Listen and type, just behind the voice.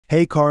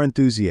Hey car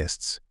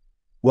enthusiasts,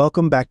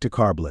 welcome back to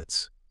Car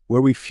Blitz,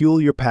 where we fuel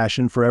your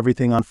passion for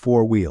everything on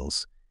four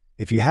wheels.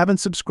 If you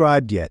haven't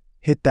subscribed yet,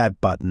 hit that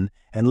button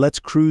and let's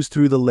cruise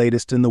through the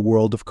latest in the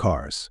world of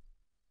cars.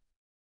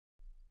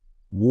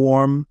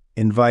 Warm,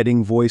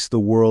 inviting voice: the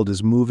world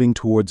is moving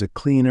towards a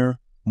cleaner,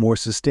 more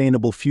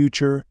sustainable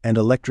future, and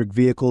electric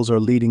vehicles are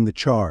leading the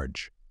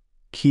charge.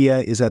 Kia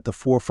is at the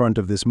forefront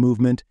of this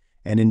movement,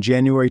 and in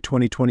January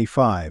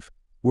 2025,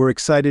 we're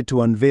excited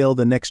to unveil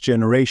the next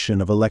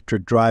generation of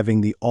electric driving,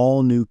 the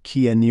all-new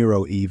Kia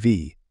Niro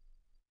EV.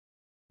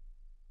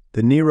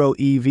 The Niro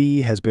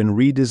EV has been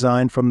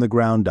redesigned from the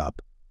ground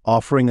up,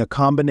 offering a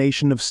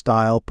combination of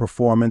style,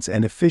 performance,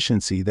 and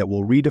efficiency that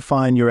will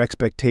redefine your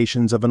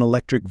expectations of an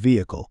electric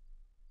vehicle.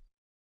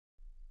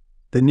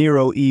 The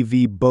Niro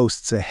EV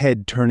boasts a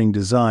head-turning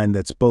design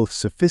that's both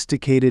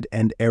sophisticated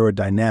and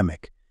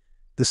aerodynamic.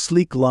 The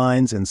sleek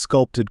lines and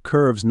sculpted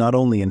curves not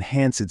only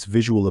enhance its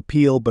visual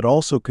appeal but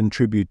also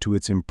contribute to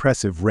its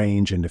impressive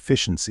range and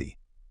efficiency.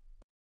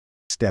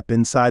 Step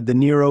inside the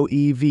Niro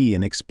EV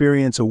and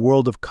experience a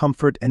world of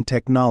comfort and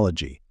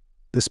technology.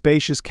 The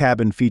spacious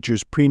cabin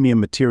features premium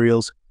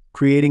materials,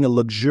 creating a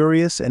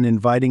luxurious and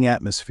inviting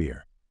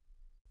atmosphere.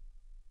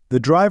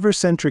 The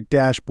driver-centric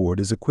dashboard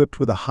is equipped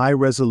with a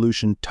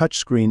high-resolution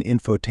touchscreen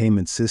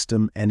infotainment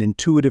system and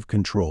intuitive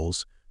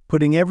controls,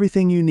 putting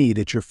everything you need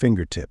at your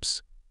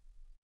fingertips.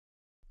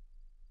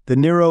 The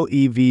Niro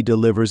EV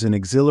delivers an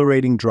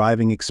exhilarating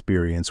driving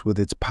experience with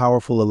its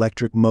powerful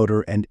electric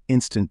motor and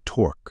instant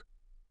torque.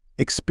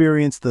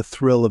 Experience the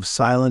thrill of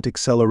silent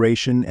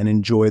acceleration and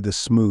enjoy the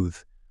smooth,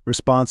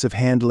 responsive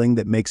handling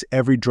that makes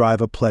every drive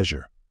a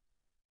pleasure.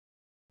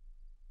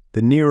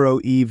 The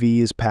Niro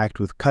EV is packed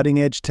with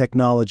cutting-edge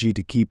technology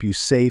to keep you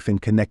safe and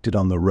connected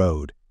on the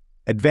road.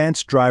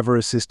 Advanced driver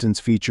assistance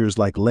features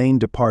like lane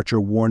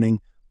departure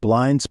warning,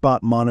 blind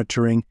spot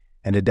monitoring,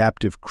 and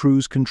adaptive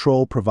cruise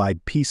control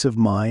provide peace of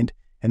mind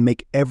and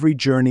make every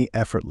journey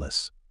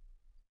effortless.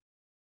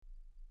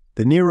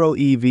 The Niro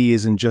EV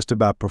isn't just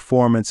about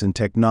performance and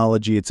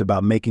technology, it's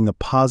about making a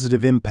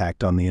positive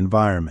impact on the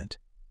environment.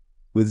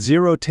 With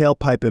zero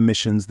tailpipe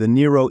emissions, the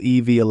Niro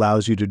EV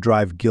allows you to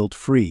drive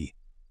guilt-free,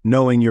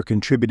 knowing you're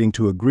contributing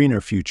to a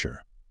greener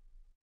future.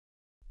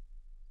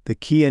 The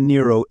Kia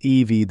Niro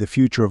EV, the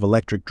future of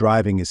electric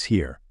driving, is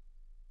here.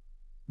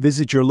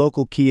 Visit your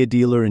local Kia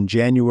dealer in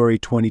January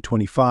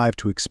 2025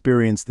 to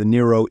experience the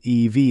Niro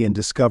EV and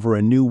discover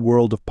a new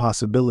world of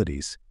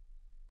possibilities.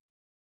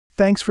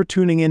 Thanks for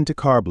tuning in to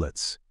Car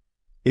Blitz.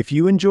 If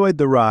you enjoyed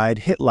the ride,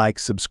 hit like,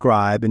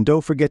 subscribe, and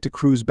don't forget to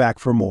cruise back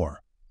for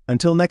more.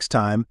 Until next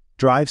time,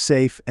 drive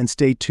safe and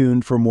stay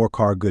tuned for more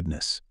car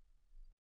goodness.